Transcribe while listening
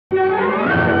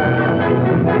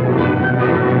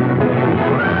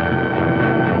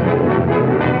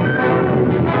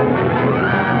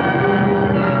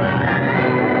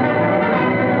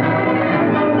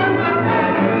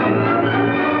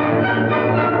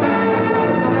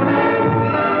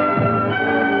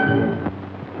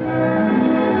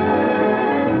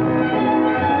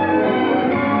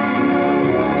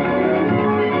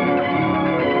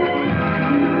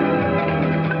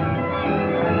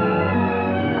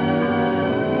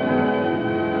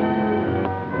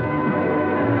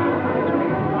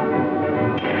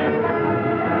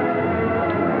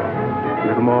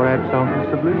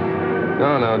Bliss?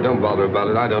 No, no, don't bother about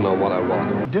it. I don't know what I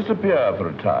want. Disappear for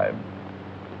a time.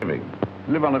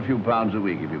 Live on a few pounds a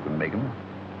week if you can make them.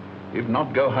 If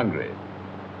not, go hungry.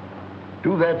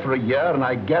 Do that for a year and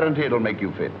I guarantee it'll make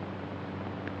you fit.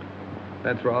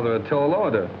 That's rather a tall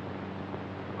order.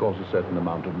 Of course, a certain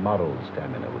amount of moral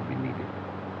stamina would be needed.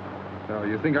 So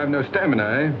you think I've no stamina,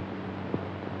 eh?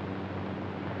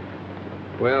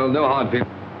 Well, no hard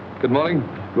feelings. Good morning.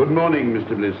 Good morning,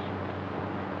 Mr. Bliss.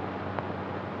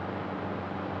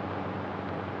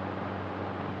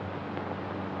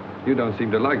 You don't seem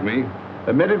to like me.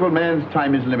 A medical man's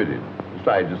time is limited.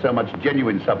 Besides, there's so much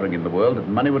genuine suffering in the world that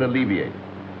money would alleviate.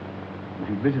 If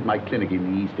you visit my clinic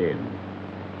in the East End,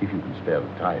 if you can spare the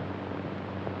time.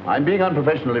 I'm being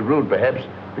unprofessionally rude, perhaps,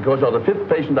 because you're the fifth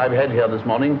patient I've had here this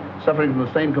morning suffering from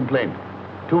the same complaint.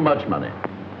 Too much money.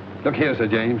 Look here, Sir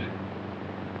James.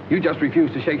 You just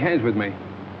refused to shake hands with me.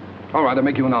 All right, I'll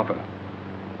make you an offer.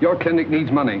 Your clinic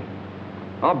needs money.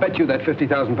 I'll bet you that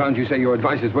 50,000 pounds you say your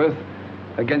advice is worth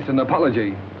against an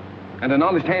apology and an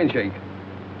honest handshake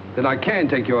that I can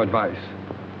take your advice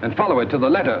and follow it to the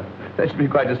letter. That should be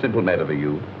quite a simple matter for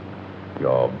you.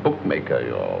 Your bookmaker,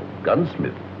 your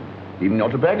gunsmith, even your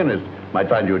tobacconist might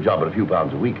find you a job at a few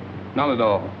pounds a week. Not at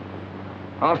all.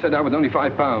 I'll set out with only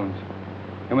 £5.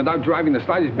 And without deriving the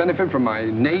slightest benefit from my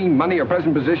name, money, or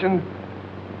present position,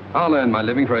 I'll earn my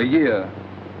living for a year.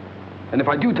 And if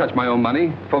I do touch my own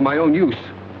money for my own use,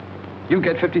 you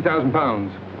get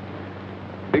 £50,000.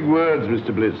 Big words,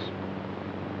 Mr. Bliss.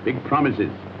 Big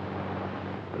promises.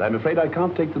 But I'm afraid I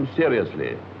can't take them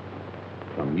seriously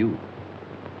from you.